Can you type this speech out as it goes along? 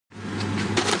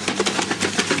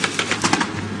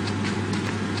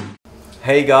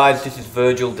Hey guys, this is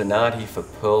Virgil Donati for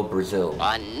Pearl, Brazil.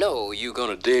 I know you're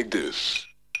gonna dig this.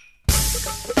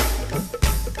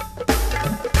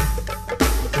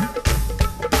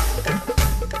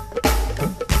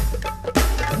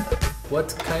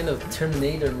 What kind of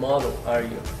Terminator model are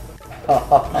you?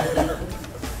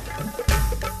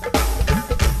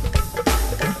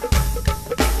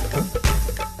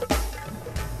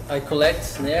 I collect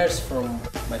snares from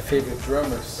my favorite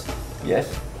drummers.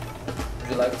 Yes?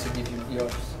 Would you like to give you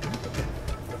yours?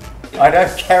 I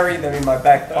don't carry them in my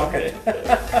back pocket.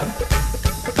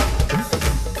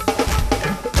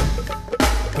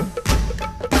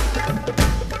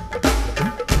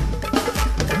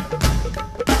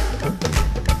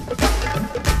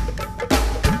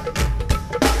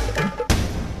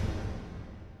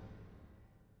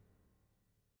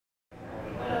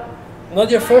 Not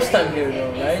your first time here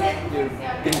though, right?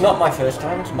 It's not my first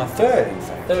time, it's my third, in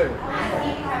fact. Third.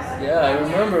 Yeah, I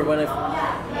remember when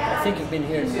I think you've been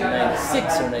here in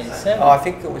 96 or 97. Oh, I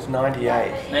think it was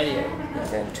 98. 98. And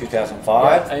then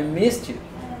 2005. Yeah, I missed you.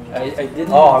 I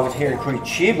didn't. Oh, I was here in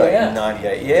Curitiba Yeah. in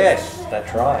 98. Yes,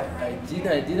 that's right. I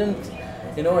didn't,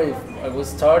 you know, I was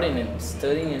starting and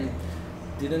studying and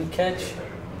didn't catch,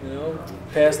 you know,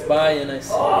 passed by and I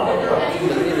said, oh, I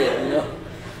can't believe it, you know.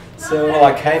 So Well,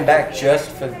 I came back just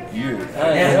for you.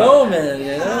 I know, man,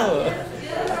 you know.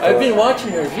 I've been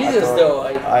watching your videos though.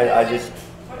 I just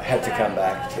had to come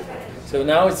back to So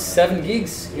now it's 7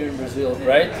 gigs here in Brazil,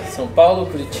 right? São Paulo,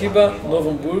 Curitiba,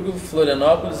 Novo Hamburgo,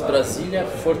 Florianópolis, Brasília,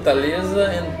 Fortaleza,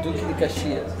 and Duque de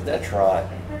Caxias. That's right.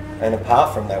 And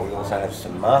apart from that, we also have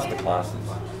some master classes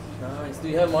Nice. Do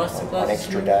you have master on classes?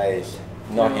 extra days.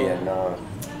 Not here, no.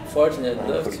 Fortunate, I'd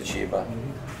In love to. Curitiba.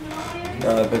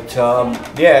 No, but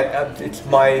yeah, it's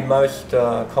my most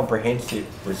comprehensive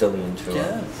Brazilian tour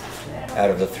Yeah. out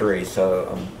of the three.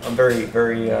 So I'm very,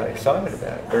 very excited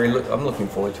about it. I'm looking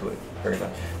forward to it very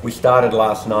much. We started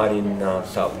last night in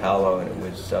Sao Paulo, and it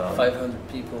was 500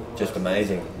 people. just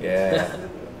amazing. Yeah,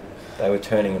 they were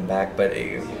turning them back, but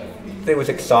there was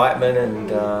excitement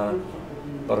and a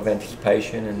lot of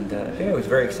anticipation, and yeah, it was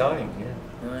very exciting.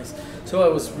 Yeah. Nice. So I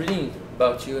was reading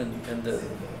about you and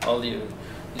all you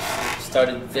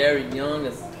started very young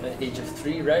at the age of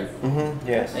 3, right? Mm-hmm.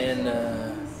 Yes. And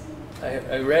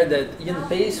I read that Ian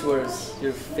Pace was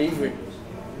your favorite.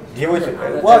 He was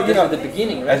Well, you know, at the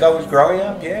beginning, right? As I was growing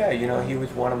up, yeah, you know, he was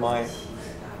one of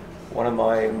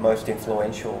my most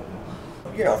influential.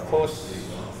 You know, of course,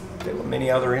 there were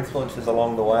many other influences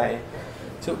along the way.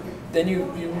 So then you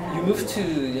moved to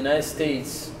the United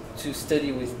States to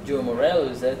study with Joe Morello,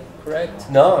 is that correct?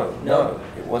 No, No.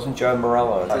 it wasn't Joe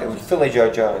Morello. It was Philly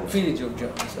Joe Jones Philly Joe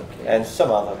Jones, okay. and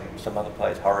some other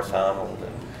players, Horace Arnold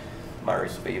and Murray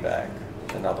Spivak,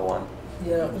 another one.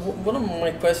 Yeah, one of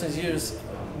my questions here is,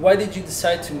 why did you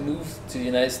decide to move to the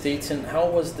United States, and how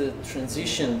was the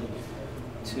transition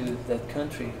to that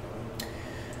country?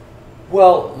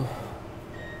 Well,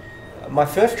 my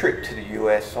first trip to the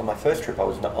US, on my first trip I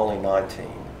was only 19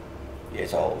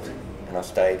 years old, and I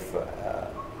stayed for a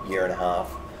year and a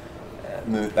half,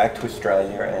 moved back to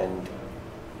Australia, and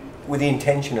with the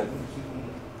intention of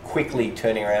quickly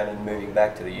turning around and moving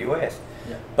back to the US.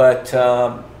 Yeah. But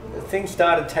things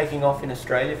started taking off in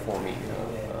Australia for me, you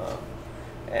know,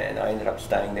 and I ended up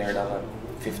staying there another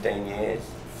 15 years.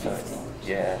 So,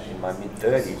 yeah, in my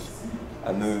mid-30s,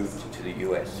 I moved to the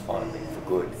US finally for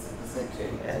good. Okay.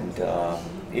 And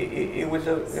it was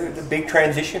a big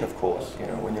transition, of course. You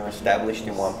know, when you're established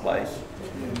in one place,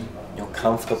 you're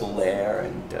comfortable there,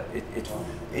 and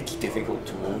it's difficult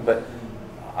to move. But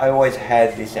I always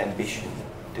had this ambition,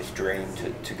 this dream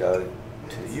to go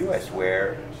to the US,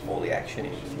 where all the action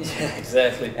is. Yeah,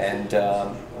 exactly. And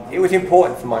it was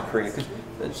important for my career because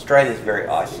Australia is very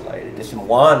isolated. There's some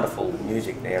wonderful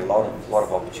music there, a lot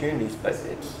of opportunities, but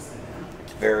it's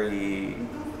very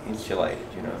insulated,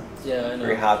 you know. Yeah, I know.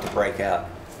 Very hard to break out.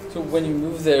 So when you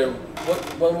moved there,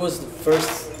 what was the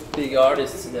first big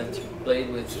artist that you played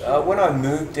with? When I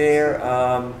moved there,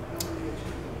 I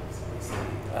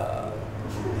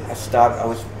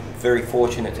was very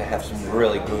fortunate to have some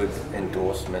really good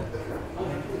endorsement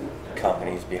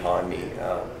companies behind me.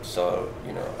 So,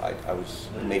 you know, I was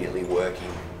immediately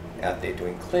working out there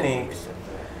doing clinics,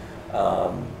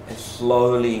 and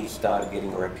slowly started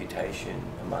getting a reputation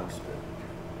amongst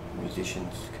the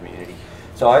musicians community.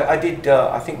 So I did,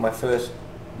 I think my first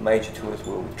major tours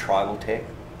were with Tribal Tech,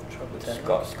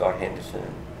 Scott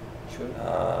Henderson. Sure.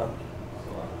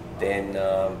 Then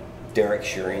Derek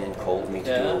Sheeran called me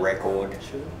to do a record.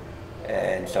 Sure.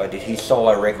 And so I did his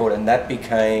solo record, and that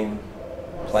became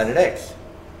Planet X.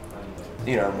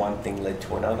 you know, one thing led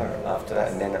to another after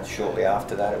that, and then shortly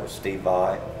after that it was Steve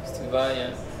Vai. Steve Vai,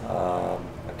 yeah.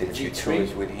 I did a few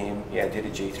tours with him. Yeah, I did a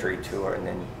G3 tour, and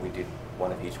then we did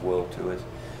one of his world tours,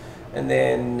 and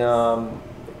then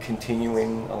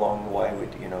continuing along the way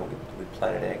with, you know, with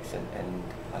Planet X, and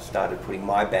I started putting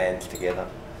my bands together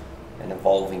and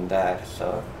evolving that.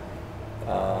 So,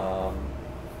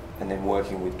 and then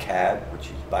working with Cab, which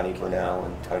is Bunny Brunel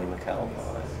and Tony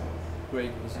McAlpine.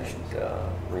 Great musicians.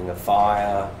 And Ring of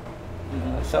Fire.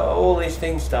 So all these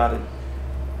things started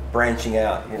branching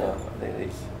out, you know,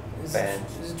 these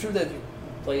bands. Is it true that you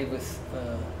played with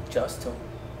Justo?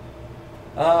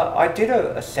 I did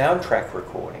a soundtrack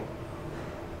recording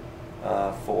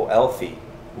for Alfie,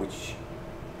 which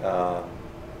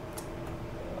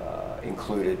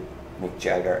included Mick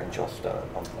Jagger and Joss Stone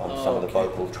on some of the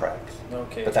vocal tracks.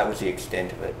 Okay. But that was the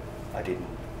extent of it. I didn't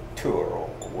tour or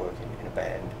work in a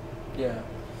band. Yeah.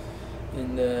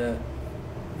 And the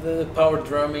power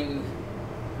drumming,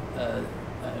 I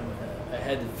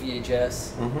had the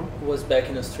VHS. Was back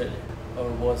in Australia, or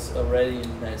was already in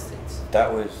the United States?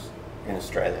 That was in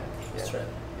Australia. Australia.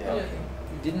 Yeah. You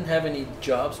didn't have any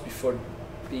jobs before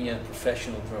being a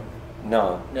professional drummer?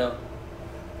 No. No.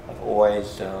 I've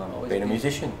always been a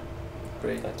musician.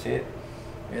 Great. That's it.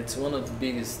 It's one of the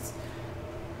biggest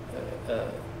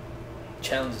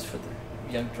challenges for the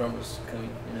young drummers coming.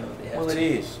 You know, they have It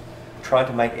is trying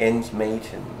to make ends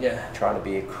meet and trying to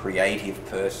be a creative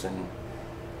person.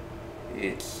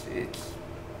 It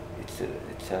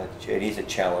is a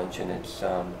challenge, and it's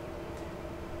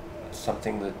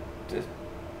something that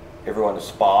everyone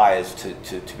aspires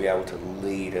to be able to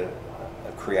lead a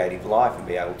creative life and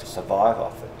be able to survive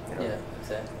off it. You know? Yeah,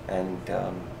 exactly. And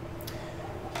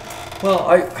well,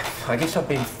 I guess I've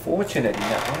been fortunate in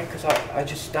that way, because I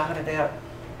just started out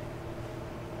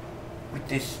with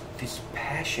this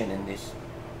passion and this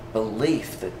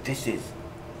belief that this is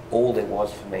all there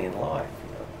was for me in life.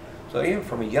 You know? So even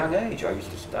from a young age, I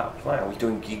used to start playing. I was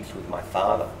doing gigs with my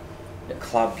father,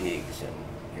 club gigs, and,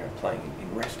 you know, playing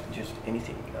in restaurants, just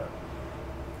anything, you know,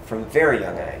 from a very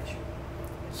young age.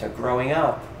 So growing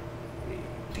up,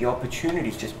 the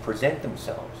opportunities just present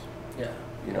themselves. Yeah.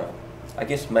 You know, I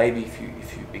guess maybe if you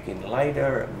begin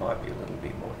later, it might be a little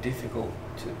bit more difficult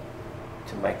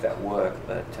to make that work.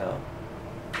 But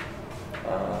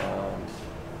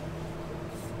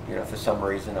you know, for some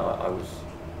reason, I was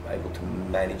able to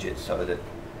manage it so that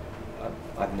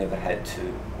I've never had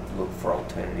to look for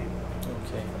alternative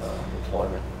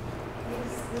employment.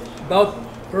 About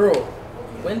Pearl,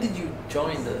 when did you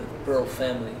join the Pearl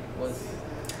family?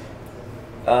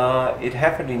 It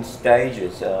happened in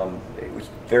stages. It was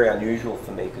very unusual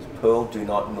for me, because Pearl do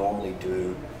not normally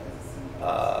do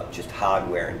just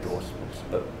hardware endorsements,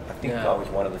 but I think I was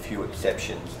one of the few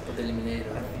exceptions. With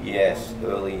Eliminator. Yes,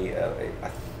 early,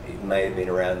 it may have been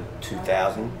around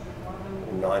 2000,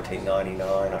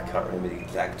 1999, I can't remember the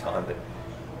exact time, but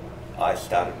I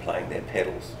started playing their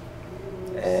pedals,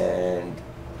 and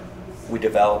we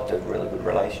developed a really good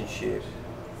relationship,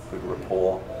 good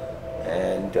rapport,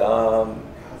 and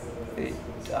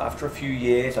after a few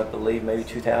years, I believe maybe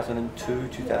 2002,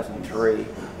 2003,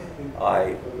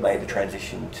 I made the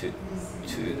transition to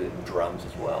the drums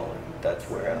as well, and that's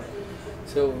where our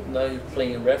So now you're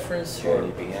playing a reference?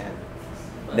 journey began.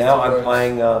 Now I'm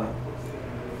playing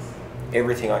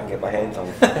everything I can get my hands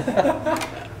on.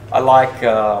 I like,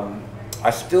 I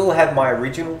still have my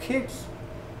original kits,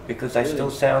 because they still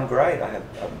sound great. I have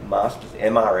a Masters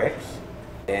MRX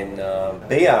and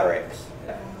BRX,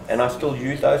 and I still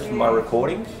use those for my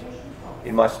recordings.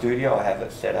 In my studio I have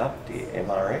it set up, the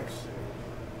MRX,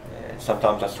 and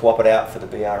sometimes I swap it out for the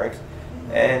BRX.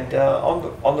 And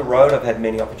on the road I've had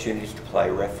many opportunities to play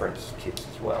reference kits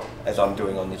as well, as I'm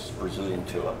doing on this Brazilian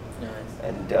tour. Nice.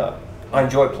 And I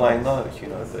enjoy playing those, you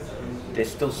know, but there's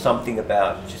still something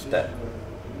about just that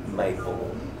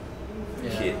maple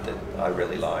kit that I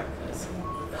really like.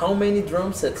 How many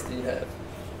drum sets do you have?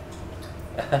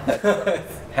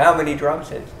 How many drum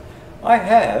sets? I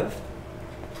have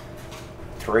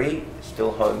 3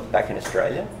 still home back in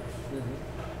Australia,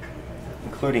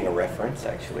 including a reference.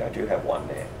 Actually, I do have one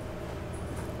there.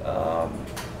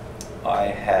 I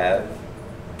have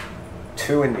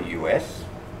 2 in the US.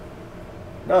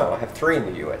 No, I have 3 in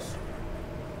the US.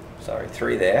 Sorry,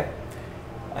 3 there.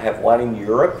 I have 1 in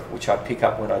Europe, which I pick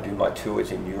up when I do my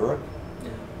tours in Europe.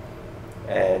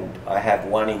 And I have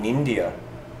 1 in India,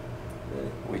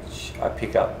 which I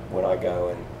pick up when I go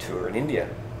and tour in India.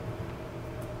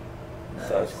 Nice.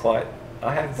 So it's quite,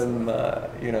 I have them,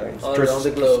 you know, on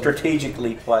the globe.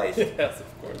 Strategically placed. Yes,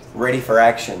 of course. Ready for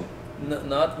action.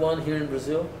 Not one here in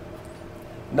Brazil?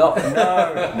 No,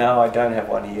 I don't have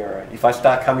one here. If I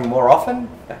start coming more often,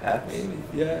 perhaps. Maybe,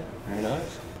 yeah. Who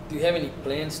knows? Do you have any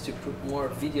plans to put more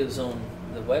videos on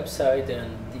the website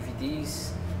and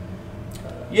DVDs?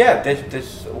 Yeah,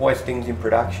 there's always things in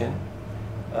production.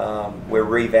 We're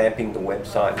revamping the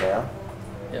website now.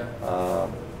 Yeah.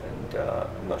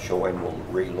 I'm not sure when we'll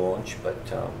relaunch, but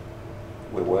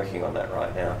we're working on that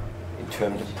right now. In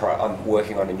terms of, I'm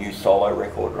working on a new solo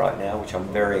record right now, which I'm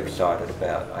very excited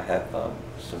about. I have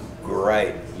some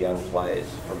great young players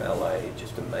from LA,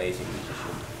 just amazing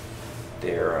musicians.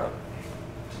 They're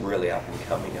really up and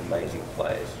coming, amazing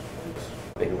players.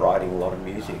 I've been writing a lot of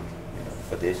music,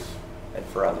 for this and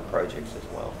for other projects as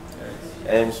well.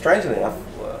 And strangely enough,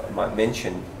 I might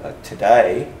mention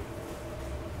today,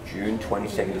 June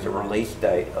 22nd, is a release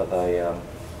date of a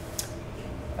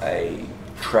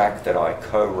track that I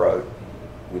co-wrote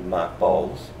with Mark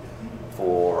Bowles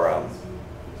for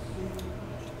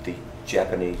the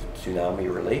Japanese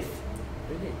tsunami relief,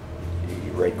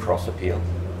 the Red Cross appeal.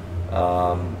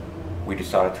 We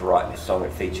decided to write this song.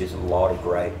 It features a lot of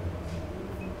great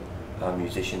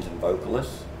musicians and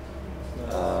vocalists.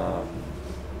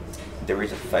 There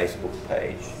is a Facebook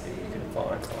page that you can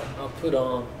find. I'll put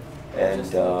on.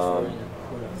 And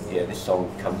yeah, this song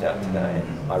comes out today.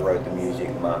 And I wrote the music,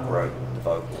 Mark wrote the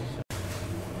vocals.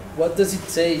 What does it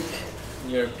take,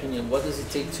 in your opinion, what does it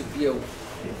take to be a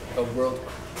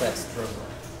world-class drummer?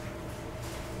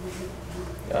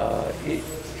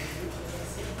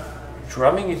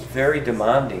 Drumming is very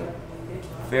demanding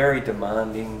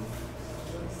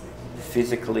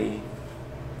physically,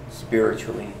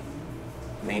 spiritually,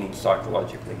 meaning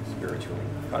psychologically, spiritually,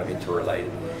 kind of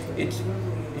interrelated.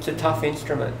 It's a tough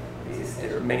instrument.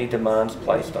 There are many demands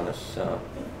placed on us.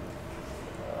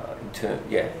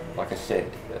 Like I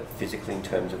said, physically in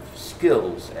terms of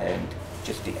skills and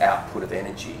just the output of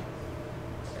energy,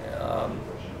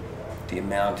 the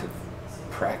amount of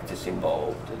practice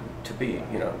involved, and to be,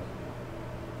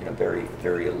 very,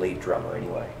 very elite drummer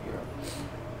anyway.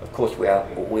 Of course, we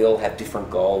all have different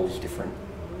goals, different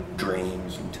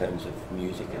dreams in terms of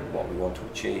music and what we want to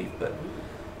achieve, but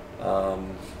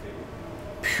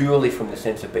purely from the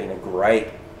sense of being a great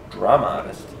drum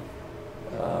artist,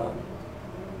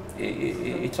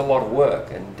 it's a lot of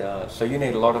work, and so you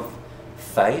need a lot of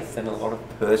faith and a lot of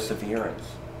perseverance.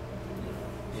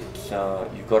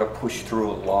 You've got to push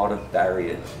through a lot of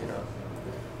barriers,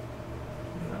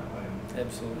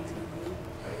 Absolutely.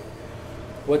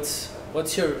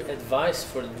 What's your advice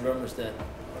for the drummers that are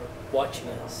watching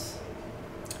us?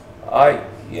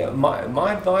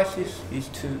 My advice is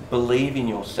to believe in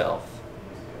yourself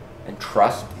and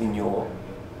trust in your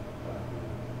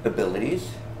abilities,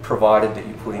 provided that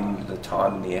you put in the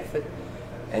time and the effort,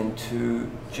 and to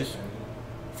just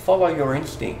follow your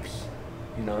instincts,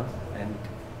 and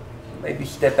maybe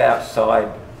step outside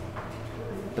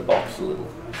the box a little,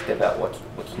 step out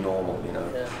what's normal,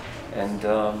 and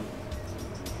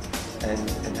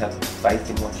have faith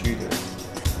in what you do.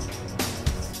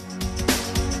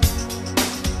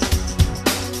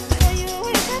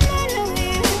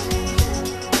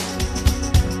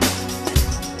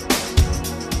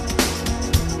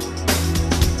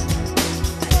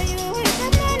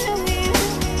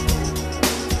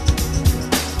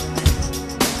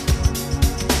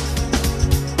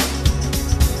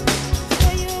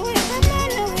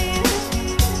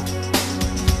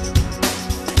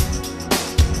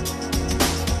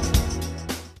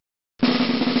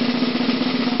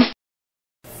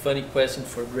 Funny question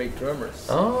for great drummers.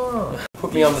 Oh,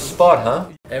 put me on the spot, huh?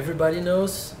 Everybody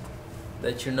knows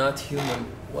that you're not human.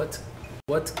 What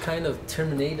kind of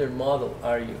Terminator model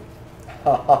are you?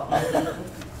 No,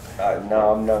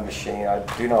 I'm no machine. I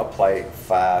do not play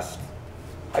fast.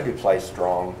 I do play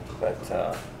strong, but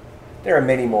there are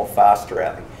many more faster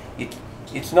out there.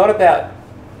 It's not about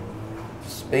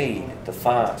speed, the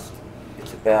fast.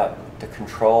 It's about the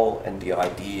control and the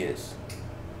ideas.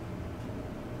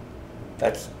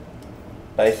 That's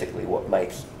basically what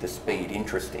makes the speed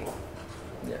interesting.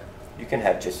 Yeah. You can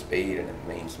have just speed and it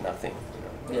means nothing.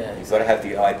 Yeah. You've got to have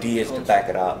the ideas to back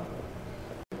it up.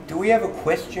 Do we ever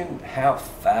question how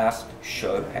fast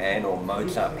Chopin or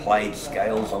Mozart played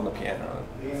scales on the piano?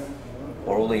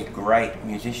 Or all these great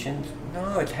musicians?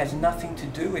 No, it has nothing to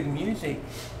do with music.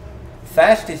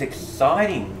 Fast is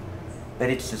exciting, but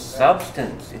it's the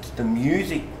substance, it's the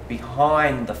music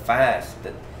behind the fast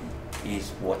that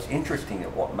is what's interesting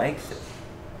and what makes it.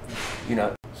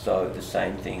 So the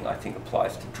same thing I think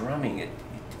applies to drumming. It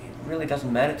really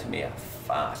doesn't matter to me how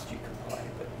fast you can play,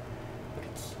 but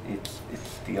it's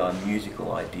the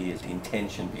musical ideas, the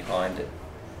intention behind it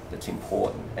that's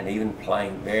important. And even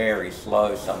playing very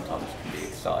slow sometimes can be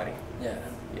exciting. Yeah.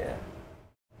 Yeah.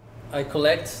 I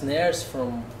collect snares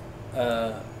from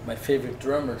my favorite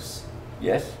drummers.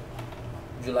 Yes.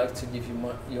 Would you like to give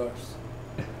you yours?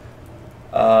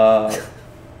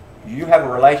 You have a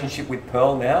relationship with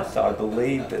Pearl now, so I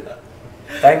believe that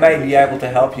they may be able to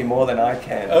help you more than I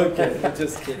can. Okay,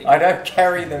 just kidding. I don't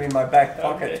carry them in my back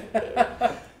pocket.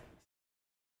 Okay.